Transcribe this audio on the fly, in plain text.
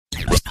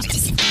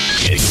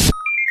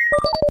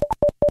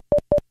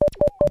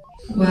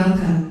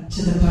Welcome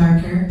to the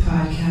Parker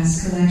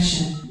Podcast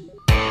Collection.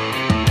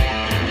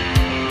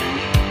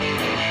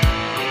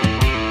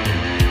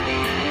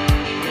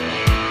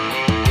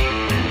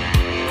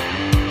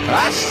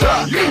 I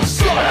suck, you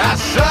suck, I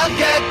suck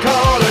at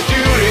Call of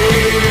Duty.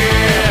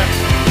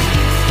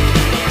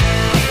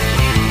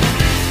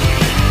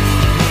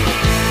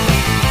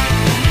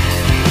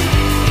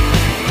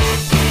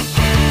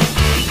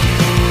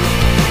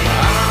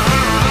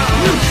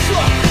 You suck. You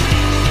suck.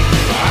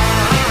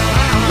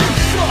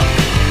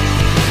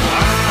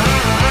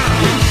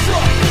 You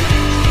suck.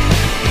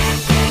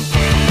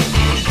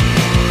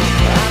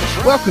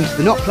 Welcome to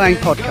the Not Playing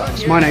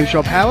Podcast. My name's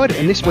Rob Howard,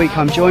 and this week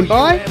I'm joined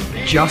by...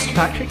 Just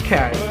Patrick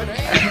Carey.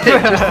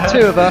 just the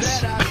two of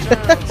us.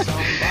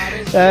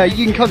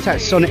 You can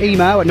contact us on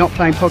email at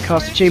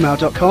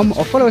notplayingpodcast@gmail.com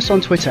or follow us on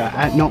Twitter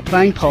at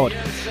notplayingpod.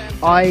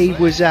 I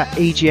was at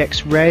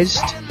EGX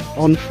Rezzed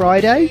on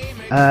Friday.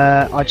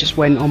 I just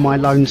went on my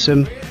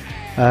lonesome.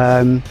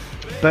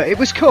 But it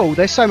was cool.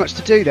 There's so much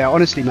to do there,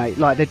 honestly, mate.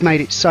 Like, they've made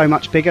it so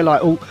much bigger.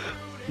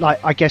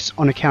 I guess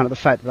on account of the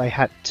fact that they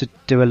had to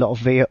do a lot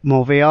of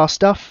more VR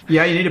stuff.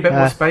 Yeah, you need a bit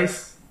more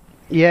space.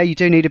 Yeah, you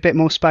do need a bit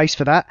more space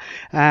for that.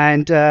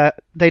 And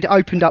they'd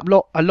opened up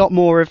a lot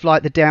more of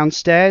like the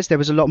downstairs. There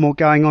was a lot more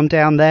going on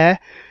down there.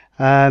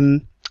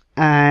 And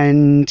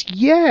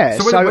yeah,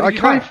 so what did you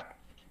try?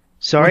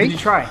 Sorry? What did you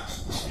try?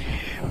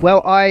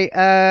 Well,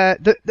 I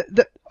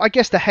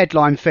guess the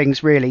headline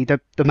things really, the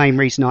main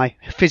reason I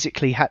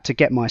physically had to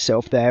get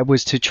myself there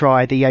was to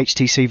try the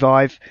HTC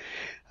Vive,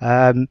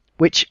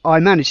 which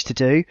I managed to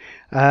do.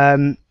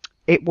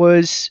 It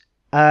was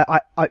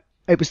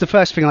it was the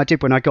first thing I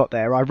did when I got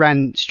there. I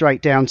ran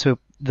straight down to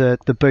the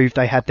booth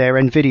they had there.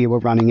 NVIDIA were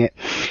running it.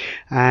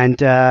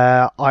 And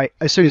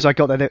as soon as I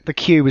got there, the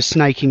queue was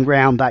snaking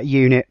round that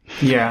unit.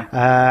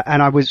 Yeah.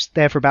 And I was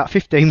there for about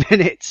 15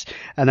 minutes.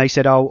 And they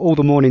said, oh, all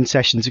the morning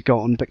sessions are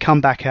gone, but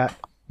come back at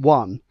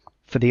 1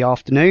 for the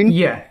afternoon.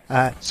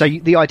 Yeah. So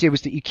the idea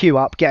was that you queue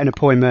up, get an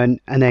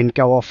appointment, and then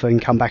go off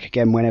and come back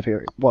again whenever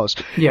it was.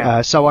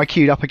 Yeah. So I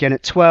queued up again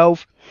at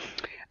 12.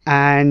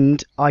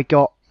 And I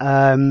got...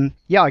 I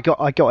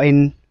got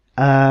in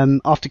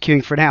after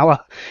queuing for an hour.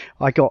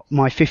 I got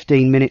my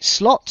 15-minute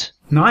slot.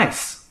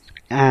 Nice.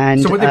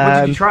 And so what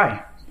did you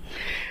try?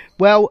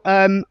 Well,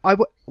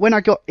 when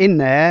I got in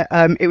there,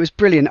 it was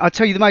brilliant. I'll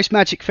tell you the most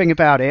magic thing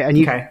about it, and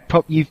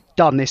you've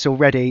done this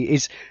already,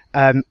 is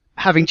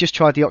having just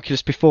tried the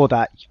Oculus before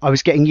that, I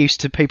was getting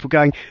used to people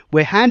going,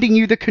 "We're handing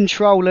you the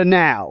controller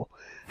now,"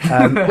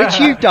 which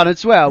you've done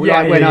as well.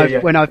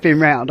 When I've been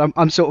round,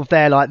 I'm sort of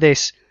there like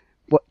this.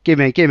 What?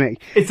 Gimme.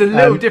 It's a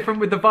little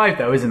different with the Vive,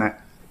 though, isn't it?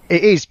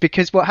 It is,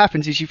 because what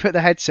happens is you put the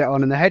headset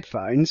on and the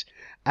headphones,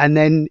 and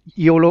then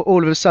you're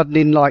all of a sudden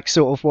in like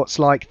sort of what's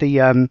like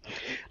the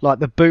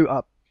boot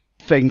up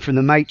thing from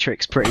the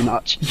Matrix, pretty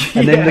much.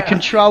 And then the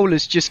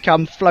controllers just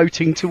come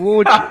floating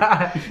towards you.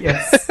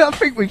 Yes. I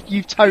think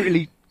you've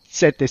totally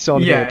said this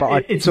on here,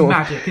 but it's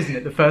magic, isn't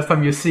it? The first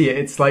time you see it,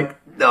 it's like,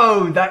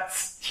 no,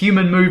 that's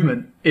human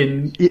movement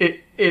in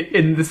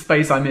the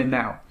space I'm in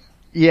now.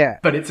 Yeah.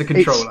 But it's a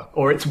controller,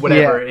 or it's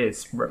whatever it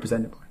is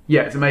represented by.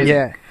 Yeah, it's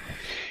amazing.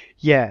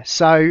 Yeah.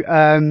 So,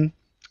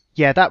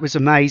 that was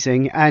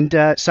amazing. And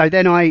so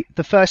then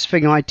the first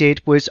thing I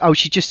did was,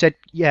 she just said,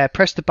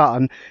 press the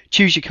button,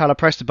 choose your colour,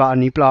 press the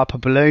button, you blow up a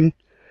balloon.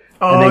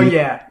 Oh, and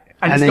then,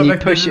 and then you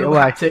push it away.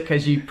 Haptic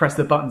as you press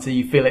the button, so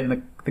you feel it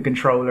in the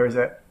controller, is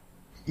it?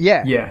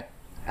 Yeah. Yeah.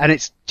 And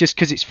it's just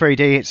because it's 3D,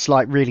 it's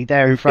like really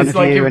there in front of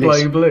you. It's like you're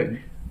blowing a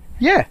balloon.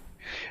 Yeah.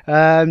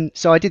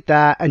 So I did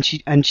that, and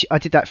I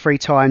did that 3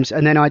 times,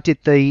 and then I did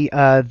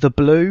the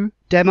blue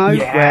demo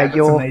where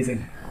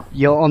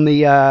you're on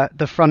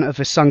the front of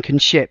a sunken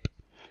ship,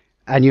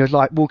 and you're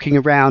like walking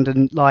around,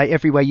 and like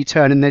everywhere you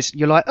turn, and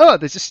you're like, oh,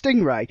 there's a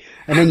stingray,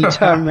 and then you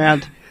turn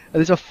around, and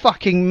there's a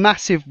fucking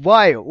massive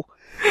whale,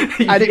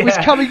 and it was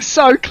coming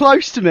so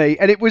close to me,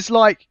 and it was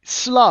like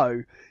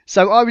slow,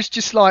 so I was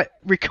just like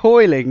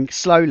recoiling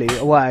slowly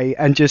away,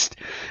 and just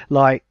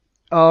like,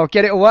 oh,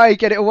 get it away!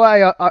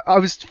 I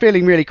was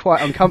feeling really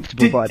quite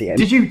uncomfortable by the end.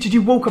 Did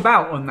you walk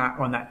about on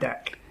that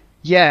deck?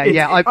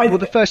 Yeah. Well,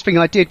 the first thing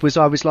I did was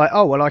I was like,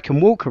 oh, well, I can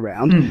walk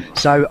around.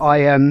 So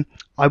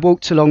I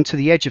walked along to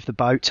the edge of the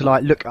boat to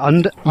like look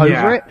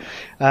over it,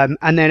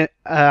 and then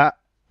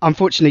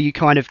unfortunately you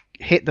kind of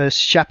hit the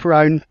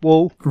chaperone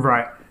wall,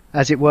 right,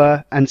 as it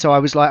were, and so I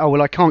was like, oh,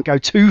 well, I can't go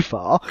too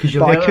far, because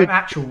you're an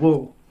actual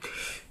wall.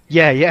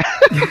 Yeah.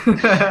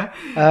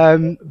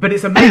 But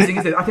it's amazing,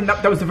 isn't it? I think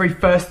that was the very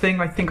first thing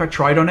I think I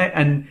tried on it,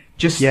 and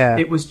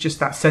it was just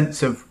that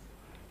sense of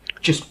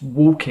just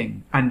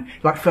walking, and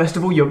like first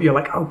of all you're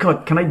like, oh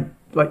god, can I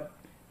like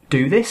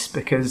do this,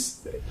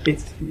 because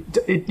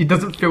it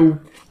doesn't feel,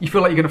 you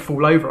feel like you're going to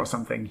fall over or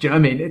something. Do you know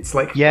what I mean? It's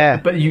like,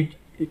 but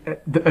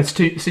as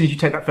soon as you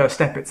take that first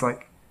step, it's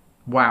like,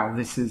 wow,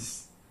 this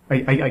is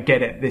I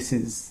get it. This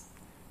is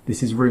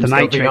room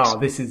scale VR.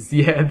 This is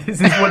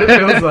what it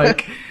feels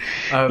like.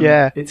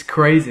 It's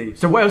crazy.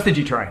 So what else did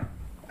you try?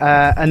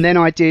 And then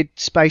I did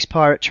Space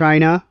Pirate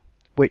Trainer,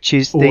 which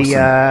is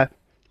awesome.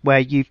 where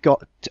you've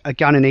got a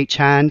gun in each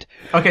hand.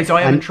 Okay, so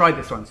I haven't tried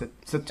this one.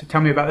 So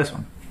tell me about this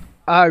one.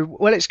 Oh,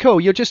 well, it's cool.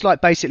 You're just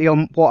like basically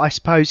on what I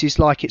suppose is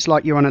like, it's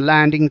like you're on a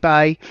landing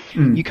bay.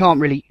 You can't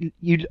really,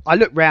 I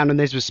look round and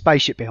there's a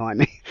spaceship behind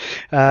me.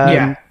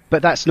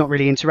 But that's not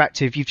really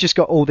interactive. You've just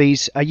got all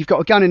these, you've got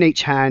a gun in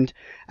each hand,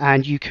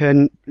 and you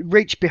can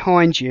reach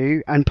behind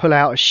you and pull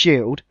out a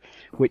shield,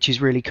 which is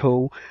really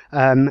cool.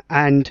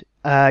 And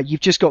you've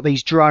just got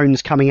these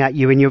drones coming at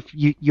you, and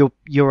you're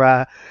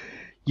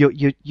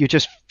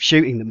just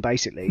shooting them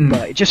basically.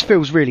 But it just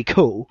feels really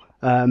cool.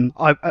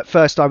 At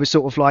first I was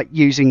sort of like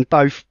using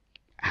both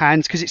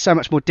hands because it's so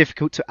much more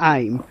difficult to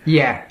aim.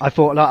 Yeah. I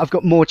thought like I've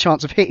got more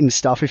chance of hitting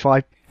stuff if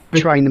I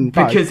train them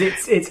both. Because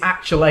it's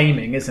actual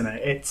aiming, isn't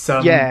it? It's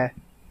yeah.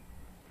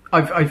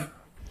 I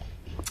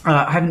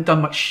haven't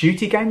done much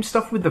shooty game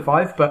stuff with the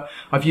Vive, but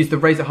I've used the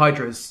Razor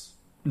Hydras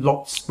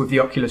lots with the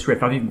Oculus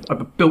Rift.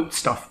 I've built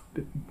stuff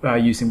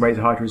using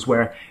Razor Hydras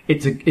where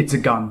it's a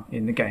gun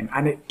in the game,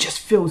 and it just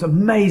feels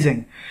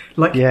amazing.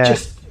 Like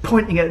just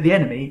pointing at the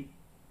enemy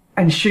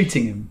and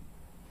shooting him.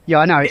 Yeah,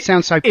 I know. It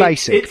sounds so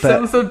basic. It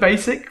sounds so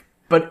basic,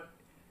 but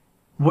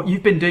what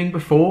you've been doing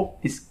before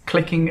is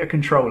clicking a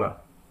controller.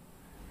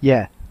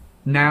 Yeah.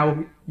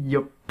 Now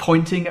you're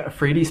pointing at a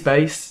 3D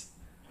space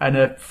and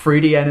a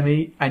 3D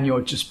enemy, and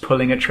you're just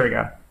pulling a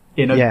trigger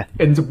in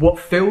what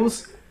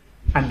feels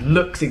and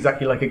looks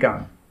exactly like a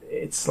gun.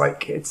 It's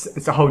like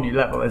it's a whole new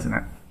level, isn't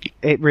it?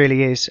 It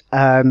really is.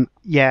 So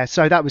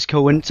that was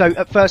cool. And so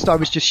at first I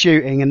was just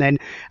shooting, and then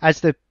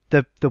as the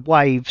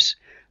waves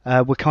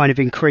were kind of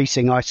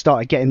increasing, I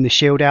started getting the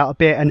shield out a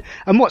bit. And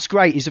what's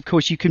great is, of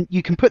course, you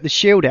can put the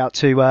shield out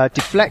to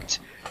deflect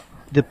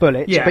the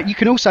bullets, but you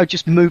can also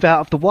just move out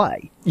of the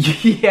way.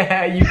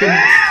 Yeah,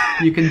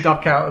 you can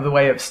duck out of the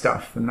way of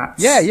stuff, and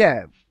that's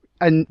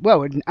and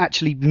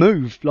actually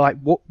move, like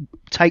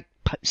take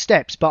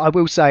steps. But I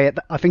will say,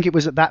 I think it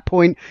was at that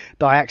point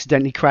that I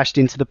accidentally crashed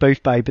into the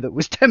booth baby that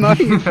was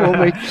demoing for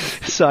me.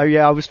 So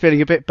yeah, I was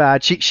feeling a bit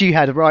bad. She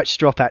had a right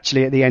strop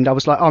actually at the end. I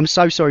was like, I'm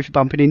so sorry for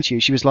bumping into you.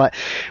 She was like,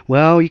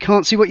 well, you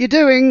can't see what you're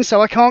doing,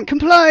 so I can't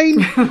complain.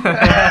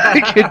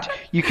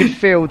 you could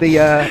feel the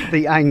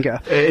anger.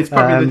 It's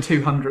probably the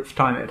 200th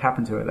time it had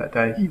happened to her that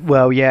day.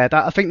 Well, yeah,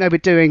 I think they were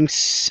doing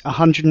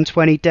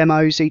 120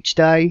 demos each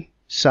day.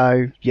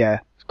 So yeah,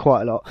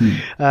 quite a lot.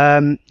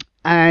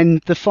 And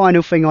the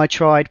final thing I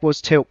tried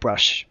was Tilt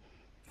Brush.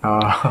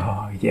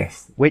 Oh,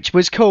 yes. Which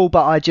was cool,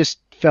 but I just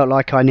felt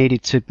like I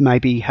needed to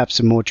maybe have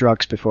some more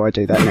drugs before I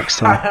do that next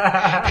time.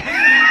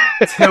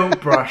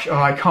 Tilt Brush.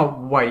 Oh, I can't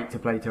wait to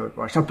play Tilt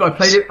Brush. I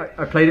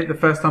played it the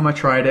first time I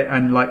tried it,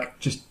 and like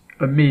just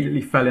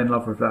immediately fell in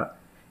love with that.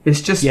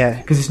 It's just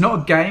because it's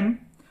not a game,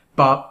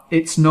 but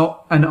it's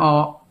not an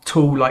art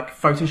tool like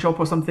Photoshop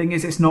or something.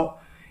 It's not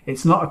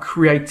a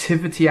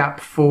creativity app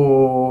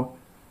for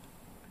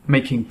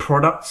making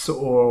products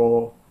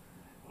or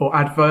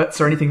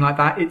adverts or anything like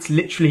that. It's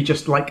literally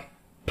just like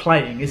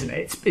playing, isn't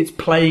it? It's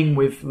playing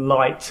with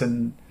light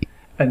and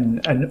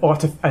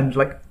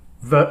like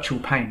virtual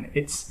paint.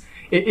 It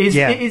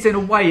is in a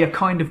way a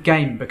kind of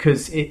game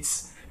because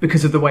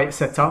of the way it's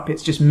set up.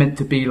 It's just meant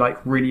to be like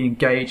really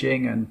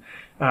engaging and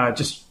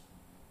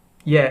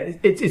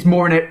it's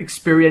more an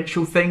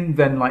experiential thing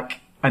than like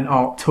an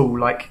art tool,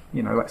 like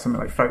like something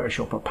like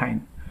Photoshop or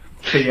Paint.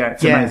 But yeah,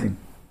 it's amazing.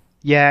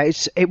 Yeah,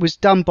 it was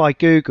done by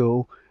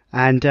Google,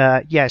 and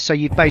so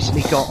you've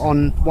basically got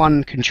on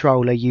one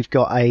controller, you've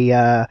got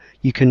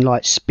you can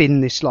like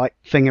spin this like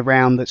thing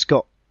around that's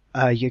got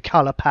your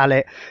color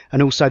palette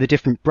and also the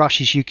different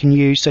brushes you can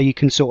use. So you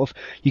can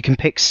you can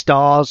pick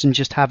stars and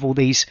just have all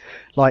these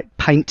like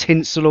paint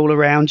tinsel all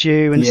around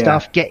you and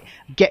stuff. Get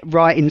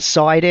right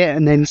inside it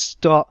and then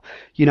start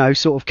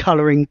sort of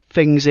colouring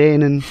things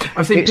in. And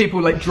I've seen people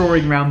like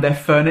drawing around their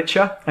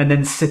furniture and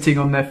then sitting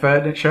on their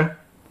furniture.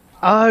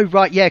 Oh,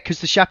 right, yeah, because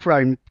the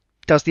chaperone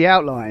does the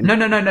outline. No.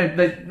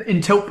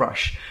 In Tilt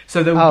Brush.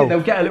 So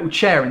they'll get a little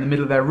chair in the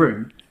middle of their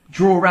room,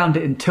 draw around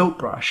it in Tilt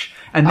Brush,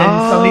 and then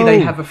suddenly they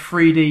have a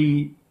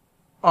 3D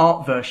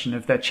art version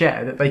of their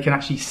chair that they can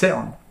actually sit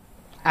on.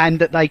 And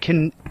that they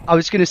can, I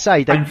was going to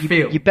say, that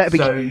feel. You better be...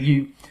 So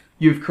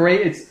you've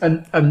created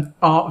an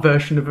art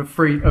version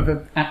of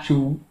an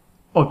actual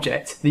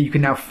object that you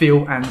can now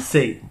feel and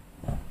see.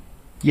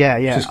 Yeah.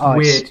 Just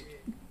weird,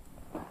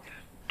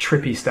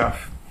 trippy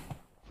stuff.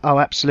 Oh,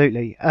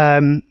 absolutely.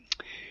 And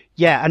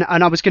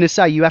I was going to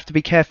say you have to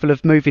be careful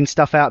of moving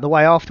stuff out of the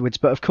way afterwards,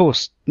 but of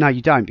course, no,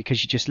 you don't,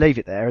 because you just leave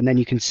it there and then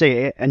you can see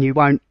it and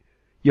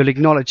you'll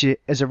acknowledge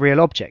it as a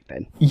real object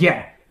then.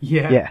 Yeah.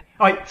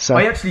 I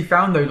actually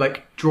found though,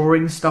 like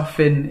drawing stuff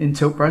in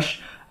Tilt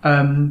Brush,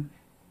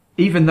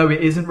 even though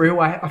it isn't real,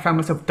 I found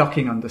myself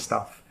ducking under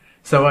stuff.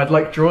 So I'd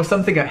like draw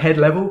something at head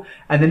level,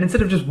 and then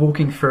instead of just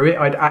walking through it,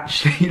 I'd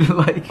actually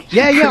like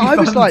I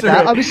was like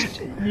that. I was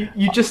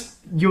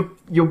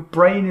your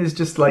brain is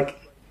just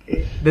like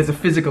there's a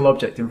physical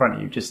object in front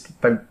of you.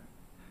 Just don't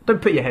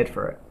put your head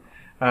for it.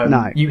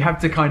 No, you have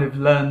to kind of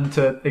learn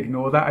to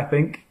ignore that. I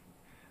think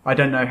I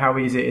don't know how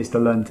easy it is to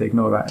learn to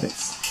ignore that. It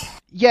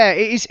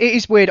is. It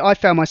is weird. I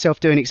found myself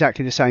doing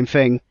exactly the same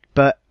thing.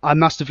 but I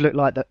must have looked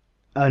like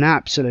an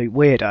absolute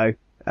weirdo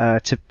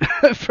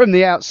from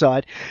the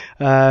outside.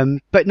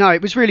 But no,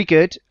 it was really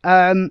good.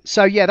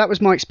 So yeah, that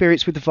was my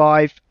experience with the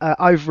Vive.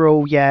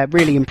 Overall, yeah,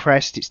 really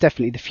impressed. It's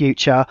definitely the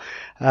future.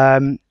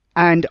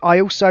 And I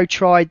also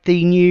tried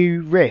the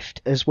new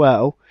Rift as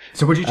well.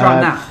 So what did you try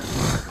on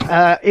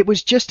that? It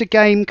was just a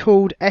game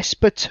called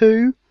Esper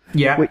 2.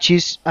 Yeah. Which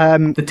is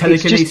the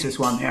telekinesis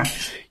one, yeah.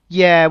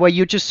 Yeah, where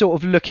you're just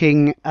sort of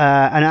looking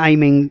and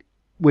aiming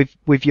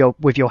with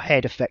your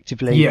head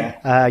effectively.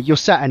 Yeah. You're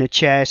sat in a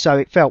chair, so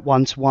it felt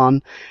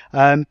 1-to-1.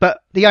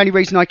 But the only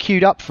reason I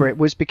queued up for it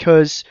was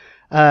because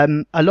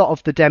a lot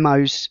of the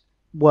demos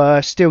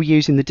were still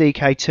using the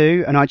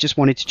DK2, and I just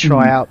wanted to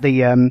try out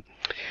the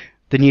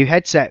new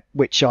headset,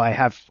 which I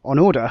have on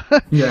order.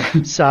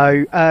 Yeah.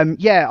 So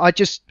yeah, I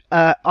just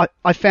I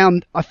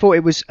thought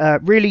it was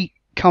really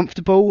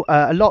comfortable,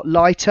 a lot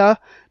lighter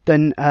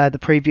than the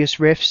previous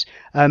Rifts.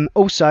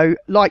 Also,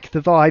 like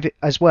the Vive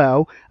as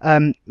well,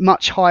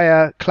 much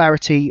higher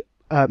clarity,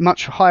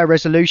 much higher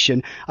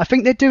resolution. I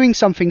think they're doing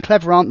something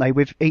clever, aren't they,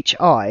 with each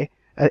eye?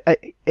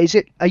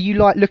 Are you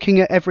like looking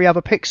at every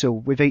other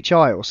pixel with each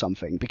eye or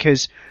something?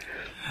 Because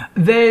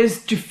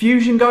there's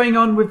diffusion going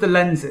on with the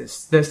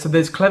lenses.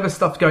 There's clever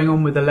stuff going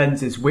on with the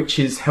lenses, which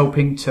is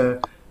helping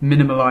to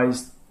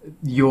minimize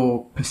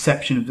your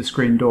perception of the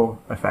screen door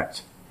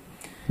effect.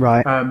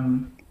 Right.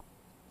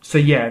 So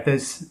yeah,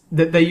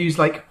 they use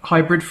like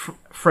hybrid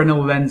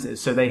Fresnel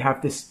lenses. So they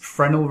have this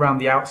Fresnel around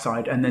the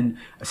outside, and then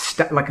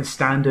like a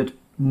standard,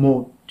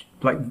 more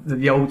like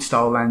the old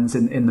style lens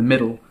in the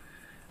middle.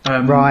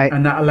 Right.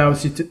 And that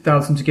allows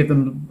them to give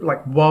them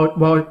like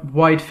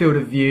wide field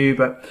of view,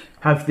 but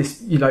have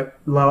this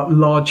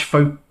large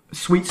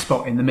sweet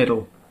spot in the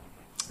middle.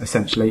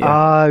 Essentially.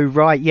 Yeah. Oh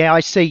right, yeah,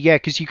 I see. Yeah,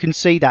 because you can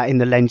see that in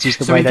the lenses.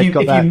 The way they've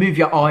got that. If you move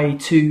your eye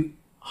too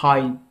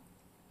high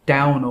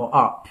down or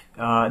up,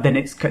 then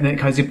it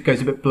goes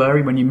a bit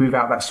blurry when you move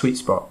out that sweet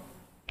spot.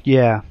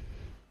 Yeah.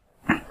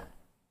 So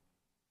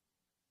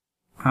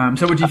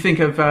what do you think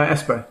of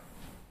Esper?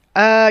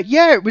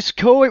 Yeah, it was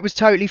cool. It was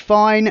totally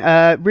fine.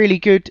 Really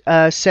good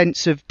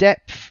sense of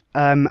depth.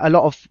 A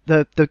lot of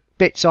the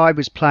bits I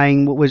was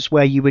playing was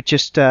where you would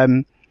just.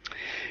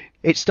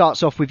 It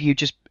starts off with you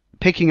just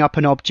picking up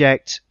an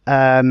object.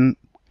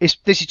 This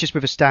is just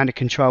with a standard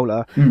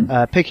controller.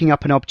 Picking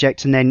up an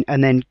object and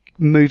then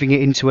moving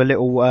it into a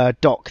little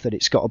dock that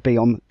it's got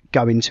to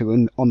go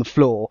into on the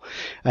floor,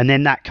 and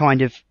then that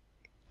kind of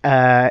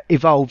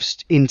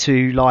evolves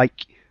into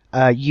like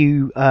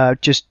you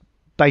just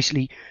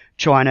basically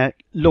trying to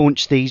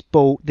launch these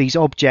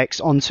objects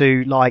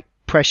onto like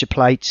pressure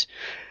plates.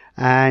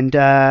 And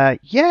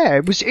yeah,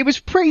 it was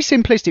pretty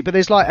simplistic, but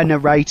there's like a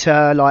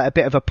narrator, like a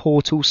bit of a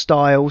Portal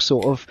style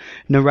sort of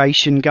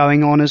narration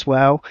going on as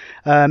well.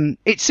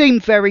 It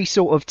seemed very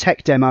sort of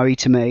tech demo-y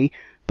to me,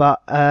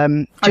 but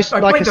just I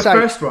like played I the say,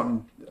 first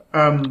one.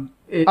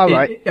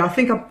 Right. I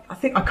think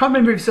I can't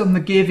remember if it's on the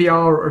Gear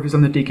VR or if it's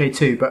on the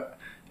DK2, but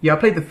yeah, I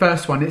played the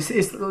first one.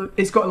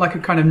 It's got like a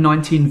kind of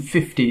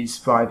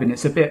 1950s vibe, and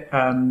it's a bit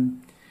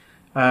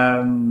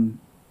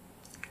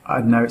I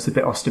don't know, it's a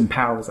bit Austin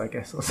Powers, I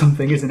guess, or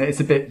something, isn't it?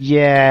 It's a bit,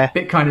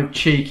 bit kind of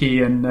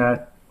cheeky and,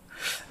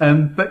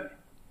 but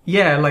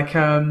yeah, like,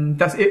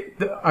 that's it.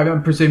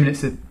 I'm presuming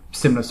it's a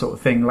similar sort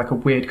of thing, like a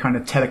weird kind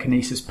of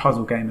telekinesis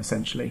puzzle game,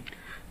 essentially.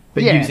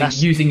 But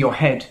using your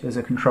head as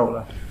a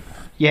controller.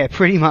 Yeah,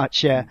 pretty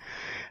much, yeah.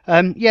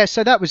 Yeah,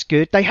 so that was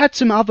good. They had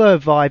some other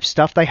Vive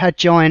stuff. They had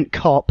Giant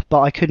Cop,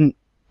 but I couldn't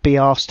be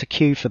asked to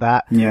queue for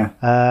that. Yeah.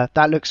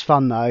 That looks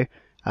fun, though.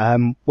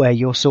 Where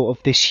you're sort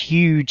of this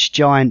huge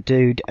giant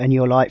dude and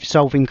you're like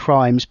solving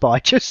crimes by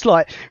just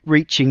like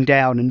reaching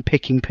down and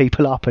picking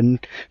people up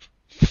and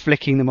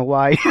flicking them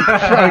away,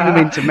 throwing them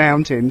into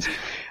mountains.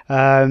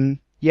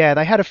 Yeah,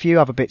 they had a few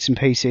other bits and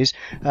pieces.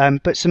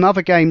 But some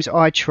other games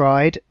I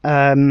tried,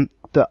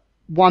 that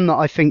one that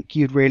I think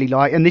you'd really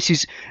like, and this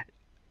is,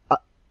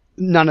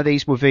 none of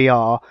these were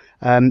VR,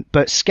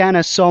 but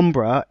Scanner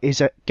Sombra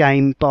is a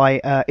game by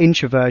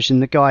Introversion,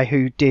 the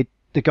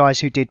guys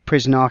who did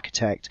Prison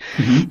Architect.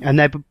 Mm-hmm.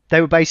 And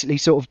they were basically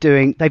sort of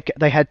doing,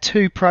 they had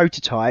two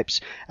prototypes,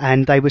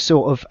 and they were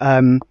sort of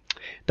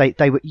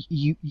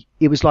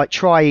it was like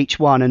try each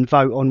one and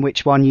vote on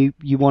which one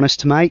you want us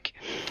to make.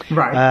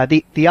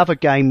 Right. The other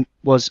game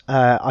was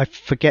I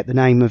forget the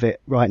name of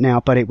it right now,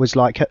 but it was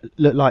like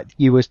looked like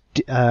you were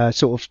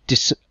sort of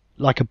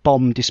like a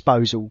bomb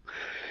disposal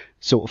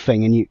sort of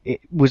thing, and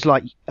it was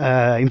like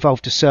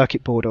involved a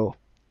circuit board or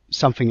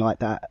something like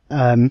that.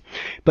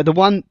 But the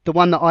one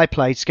that I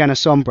played, Scanner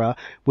Sombra,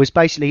 was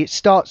basically, it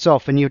starts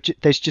off and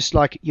there's just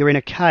like you're in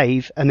a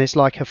cave and there's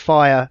like a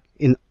fire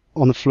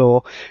on the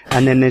floor,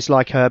 and then there's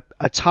like a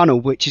tunnel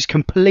which is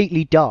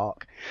completely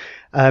dark.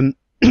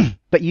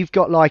 But you've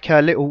got like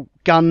a little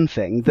gun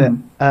thing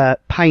that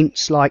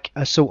paints like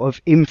a sort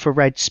of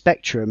infrared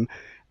spectrum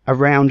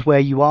around where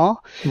you are.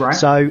 Right.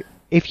 So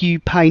if you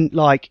paint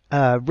like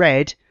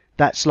red,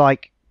 that's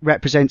like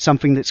represents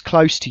something that's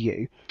close to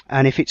you,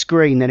 and if it's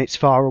green, then it's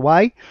far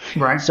away.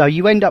 Right. So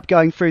you end up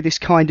going through this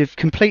kind of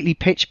completely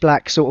pitch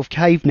black sort of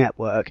cave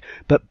network,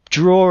 but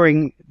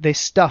drawing this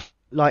stuff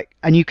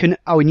and you can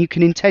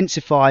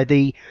intensify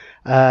the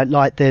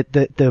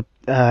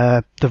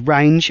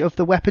range of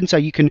the weapon. So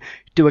you can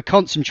do a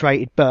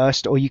concentrated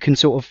burst, or you can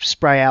sort of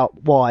spray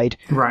out wide,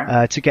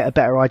 to get a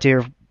better idea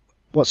of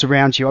what's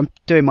around you. I'm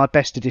doing my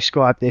best to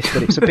describe this,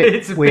 but it's a bit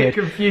it's a weird.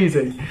 bit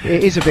confusing.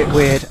 It is a bit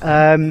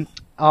weird.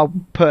 I'll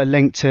put a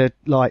link to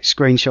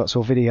screenshots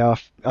or video.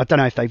 I don't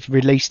know if they've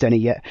released any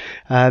yet.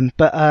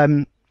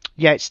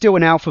 It's still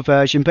an alpha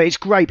version, but it's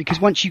great because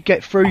once you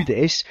get through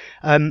this,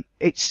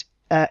 it's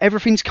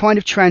everything's kind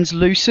of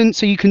translucent,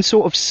 so you can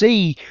sort of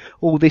see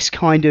all this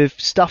kind of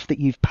stuff that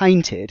you've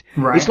painted.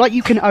 Right. It's like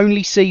you can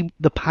only see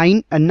the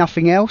paint and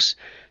nothing else.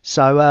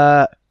 So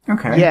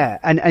okay. Yeah,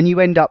 and you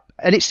end up,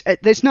 and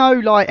there's no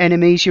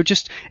enemies. You're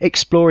just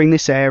exploring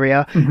this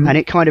area, and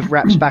it kind of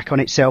wraps back on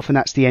itself, and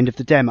that's the end of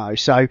the demo.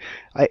 So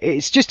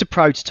it's just a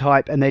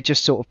prototype, and they're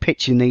just sort of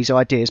pitching these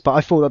ideas. But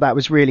I thought that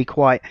was really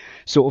quite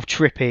sort of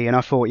trippy, and I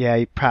thought,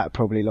 yeah, Pat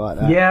probably like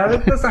that. Yeah,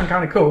 that does sound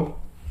kind of cool.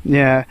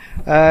 Yeah.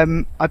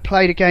 I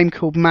played a game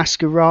called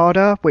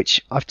Masquerada,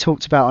 which I've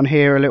talked about on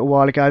here a little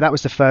while ago. That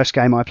was the first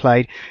game I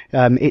played.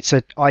 It's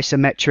an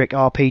isometric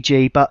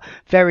RPG, but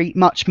very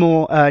much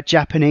more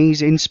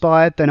Japanese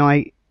inspired than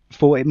I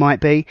thought it might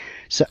be.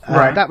 So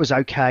that was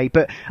okay.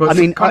 But I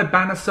mean, kind of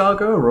Banner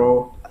Saga,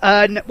 or?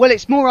 Well,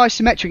 it's more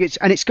isometric.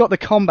 It's got the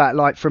combat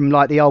from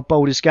the old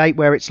Baldur's Gate,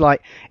 where it's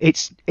like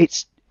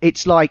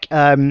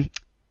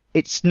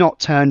it's not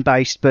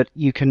turn-based, but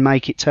you can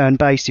make it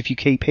turn-based if you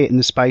keep hitting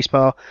the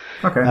spacebar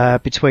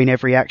between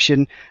every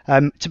action.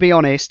 To be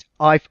honest,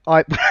 because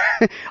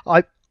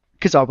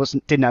I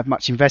didn't have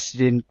much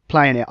invested in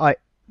playing it.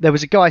 There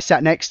was a guy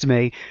sat next to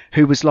me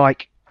who was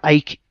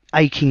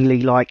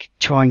achingly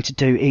trying to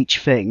do each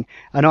thing,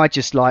 and I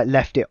just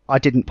left it. I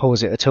didn't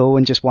pause it at all,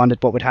 and just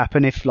wondered what would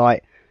happen if can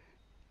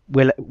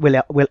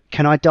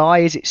I die?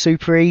 Is it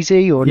super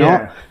easy or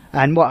not?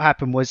 And what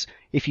happened was,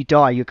 if you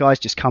die, your guys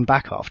just come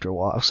back after a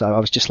while. So I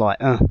was just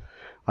I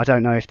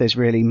don't know if there's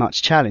really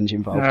much challenge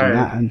involved in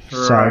that. And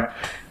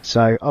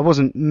so I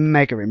wasn't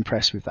mega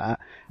impressed with that.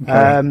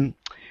 Okay.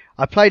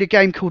 I played a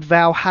game called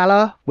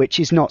Valhalla, which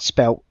is not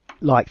spelt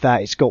like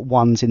that. It's got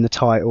ones in the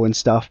title and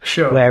stuff.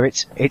 Sure. Where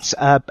it's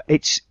a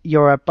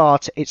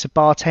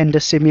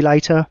bartender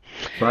simulator.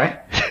 Right.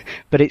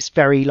 But it's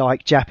very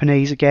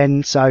Japanese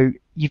again. So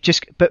you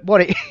just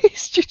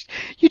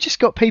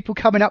got people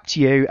coming up to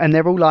you, and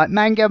they're all like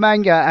manga,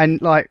 and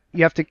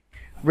you have to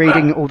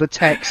reading all the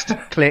text,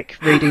 click,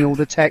 reading all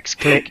the text,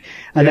 click,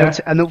 and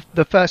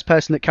the first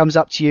person that comes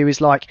up to you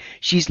is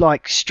she's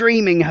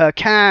streaming her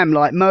cam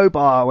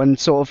mobile, and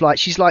sort of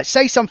she's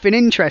say something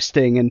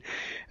interesting, and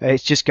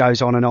it just goes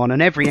on,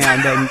 and every now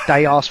and then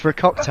they ask for a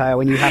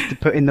cocktail, and you have to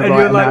put in the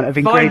right amount of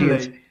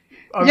ingredients.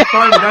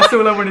 Finally, that's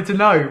all I wanted to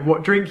know.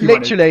 What drink you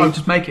wanted. I'll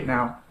just make it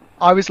now.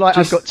 I was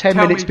I've got 10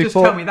 minutes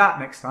before. Just tell me that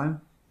next time.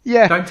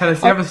 Yeah. Don't tell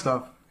us the other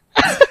stuff.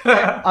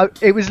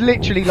 It was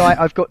literally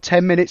I've got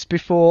 10 minutes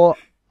before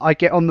I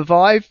get on the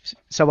Vive,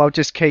 so I'll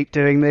just keep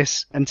doing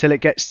this until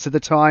it gets to the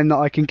time that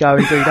I can go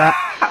and do that.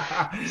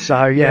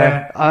 So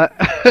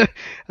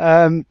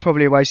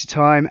probably a waste of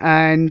time.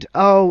 And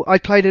I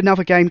played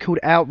another game called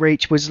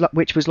Outreach,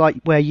 which was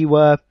where you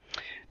were.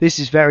 This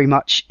is very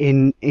much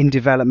in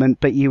development,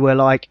 but you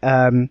were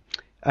an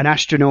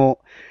astronaut.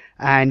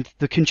 And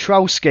the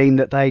control scheme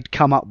that they'd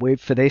come up with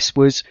for this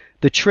was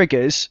the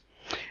triggers.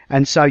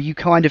 And so you've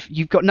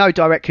got no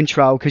direct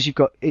control because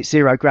it's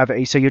zero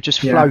gravity. So you're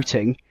just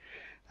floating.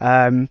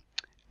 And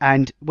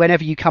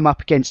whenever you come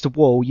up against a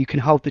wall, you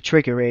can hold the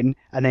trigger in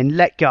and then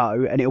let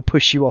go, and it'll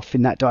push you off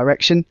in that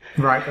direction.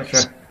 Right.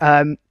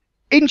 Okay.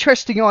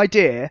 Interesting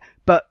idea,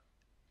 but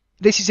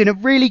this is in a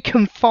really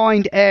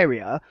confined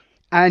area,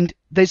 and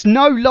there's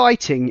no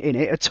lighting in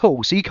it at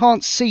all. So you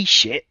can't see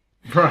shit.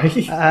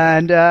 Right.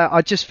 And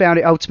I just found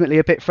it ultimately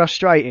a bit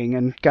frustrating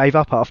and gave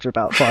up after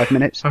about 5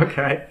 minutes.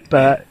 Okay.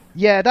 But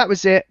yeah, that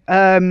was it.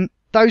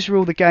 Those were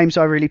all the games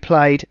I really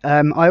played.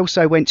 I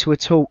also went to a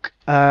talk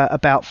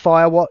about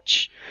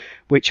Firewatch,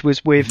 which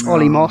was with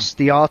Ollie Moss,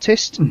 the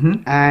artist,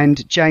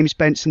 and James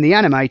Benson, the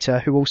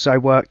animator, who also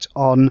worked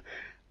on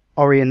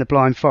Ori and the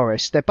Blind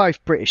Forest. They're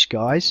both British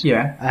guys.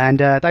 Yeah.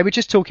 And they were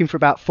just talking for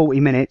about 40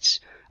 minutes.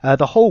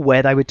 The hall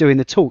where they were doing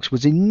the talks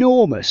was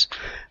enormous,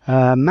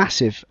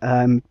 massive.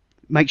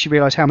 Makes you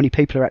realise how many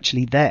people are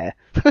actually there.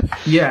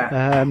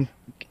 Yeah.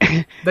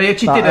 They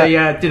actually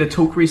did a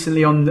talk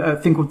recently on a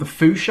thing called the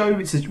Foo Show,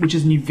 which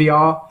is a new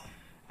VR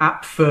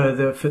app for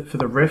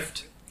the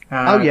Rift.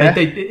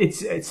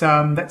 It's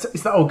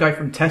that old guy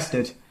from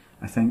Tested,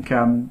 I think.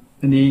 And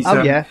he's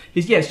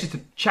it's just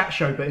a chat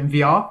show but in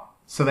VR.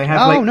 So they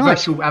have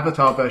virtual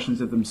avatar versions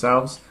of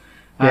themselves.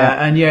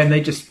 And they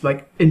just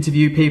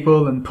interview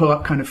people and pull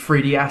up kind of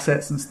 3D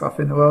assets and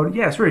stuff in the world.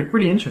 Yeah, it's really,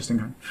 really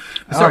interesting.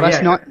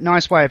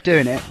 Nice way of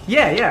doing it.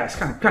 Yeah, it's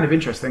kind of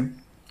interesting.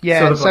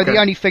 Yeah, sort of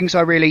the only things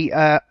I really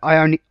I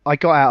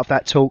got out of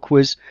that talk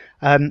was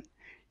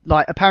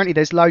like apparently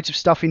there's loads of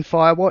stuff in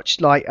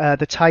Firewatch, like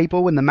the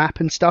table and the map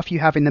and stuff you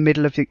have in the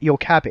middle of your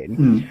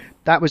cabin.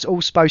 That was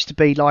all supposed to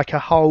be like a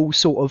whole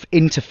sort of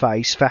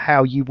interface for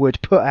how you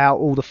would put out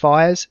all the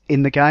fires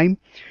in the game.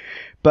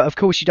 But of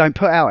course you don't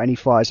put out any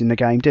fires in the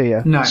game, do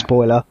you? No.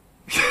 Spoiler.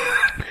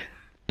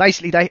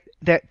 Basically,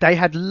 they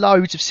had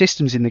loads of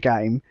systems in the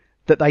game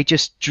that they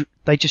just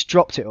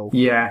dropped it all.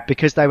 Yeah.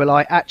 Because they were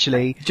like,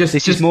 actually, this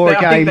is just, more a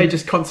game. I think they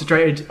just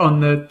concentrated on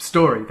the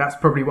story. That's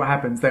probably what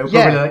happens. They were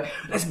probably like,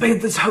 let's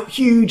make this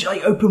huge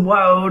like open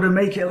world and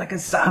make it like a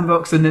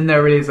sandbox. And then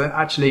there is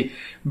actually,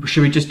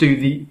 should we just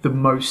do the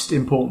most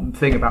important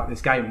thing about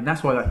this game? And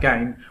that's why that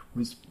game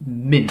was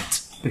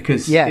mint,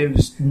 because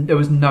there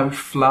was no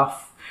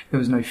fluff, there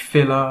was no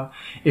filler.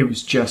 It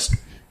was just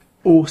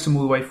awesome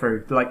all the way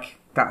through. Like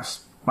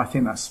I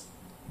think that's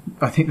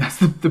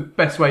the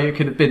best way it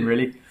could have been,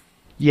 really.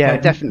 Yeah,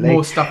 definitely.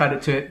 More stuff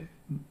added to it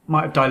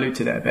might have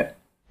diluted it a bit.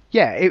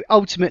 Yeah, it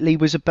ultimately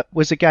was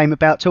a game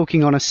about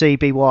talking on a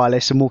CB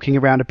wireless and walking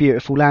around a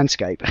beautiful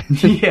landscape.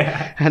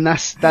 Yeah. And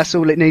that's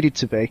all it needed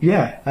to be.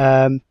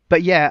 Yeah.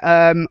 But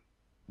yeah,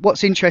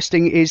 what's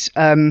interesting is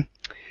the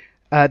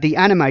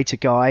animator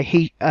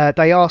guy.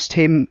 They asked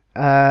him.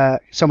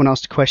 Someone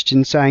asked a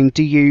question saying,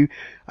 "Do you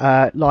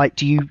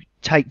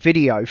take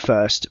video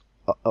first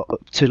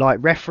to like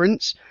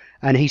reference?"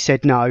 And he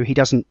said no, he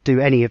doesn't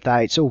do any of that.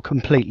 It's all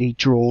completely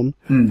drawn,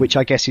 which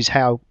I guess is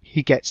how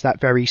he gets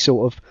that very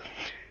sort of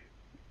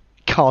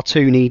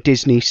cartoony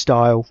Disney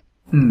style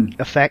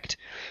effect.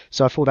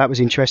 So I thought that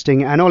was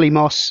interesting. And Ollie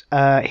Moss,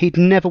 he'd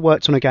never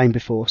worked on a game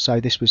before, so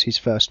this was his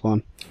first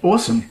one.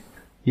 Awesome.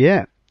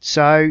 Yeah.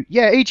 So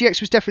yeah,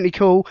 EGX was definitely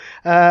cool.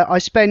 I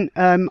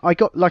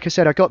got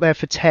there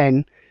for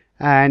 10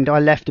 and I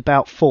left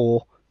about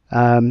 4.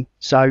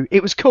 So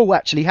it was cool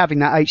actually having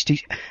that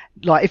HTC.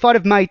 Like if I'd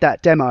have made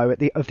that demo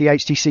of the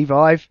HTC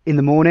Vive in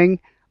the morning,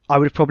 I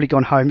would have probably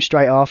gone home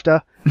straight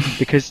after,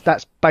 because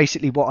that's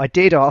basically what I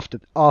did after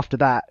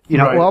that. You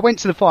know, Well, I went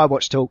to the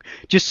Firewatch talk,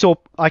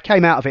 I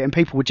came out of it and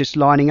people were just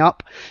lining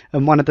up,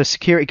 and one of the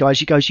security guys,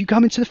 he goes, "You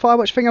coming to the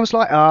Firewatch thing?" I was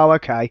like, "Oh,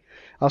 okay,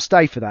 I'll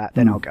stay for that,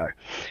 then I'll go."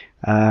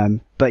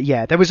 But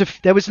yeah, there was a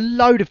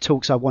load of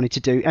talks I wanted to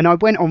do, and I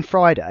went on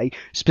Friday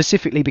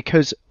specifically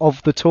because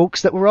of the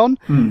talks that were on.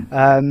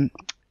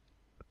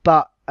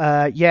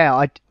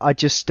 I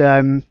just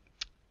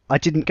I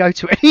didn't go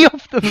to any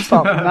of them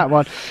apart from that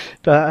one.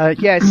 But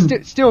yeah,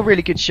 it's still a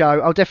really good show.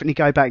 I'll definitely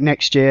go back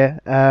next year.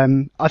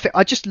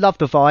 I just love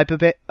the vibe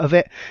of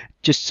it,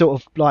 just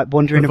sort of like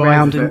wandering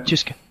around and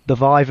just the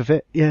vibe of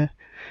it. Yeah.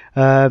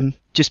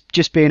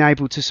 Just being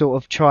able to sort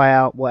of try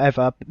out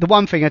whatever. The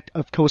one thing,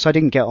 of course, I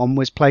didn't get on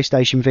was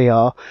PlayStation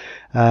VR,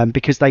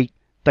 because they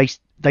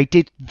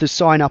did the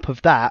sign up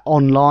of that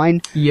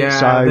online. Yeah,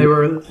 so they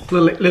were a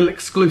little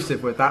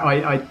exclusive with that.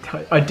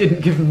 I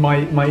didn't give them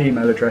my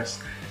email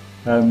address.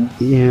 I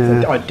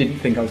didn't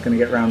think I was going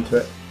to get around to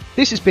it.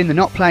 This has been the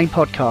Not Playing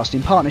podcast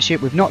in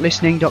partnership with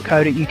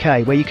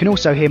notlistening.co.uk, where you can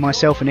also hear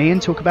myself and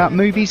Ian talk about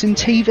movies and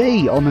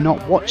TV on the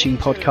Not Watching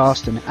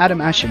podcast, and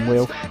Adam, Ash and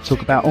Will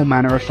talk about all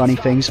manner of funny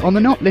things on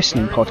the Not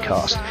Listening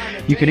podcast.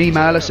 You can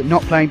email us at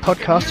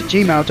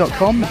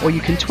notplayingpodcast@gmail.com, or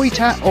you can tweet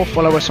at or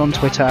follow us on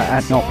Twitter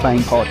at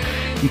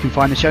notplayingpod. You can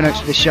find the show notes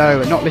for this show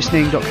at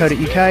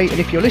notlistening.co.uk, and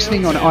if you're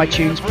listening on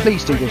iTunes,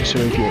 please do give us a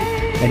review.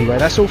 Anyway,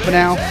 that's all for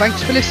now.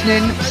 Thanks for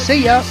listening.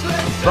 See ya.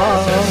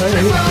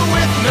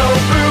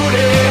 Bye.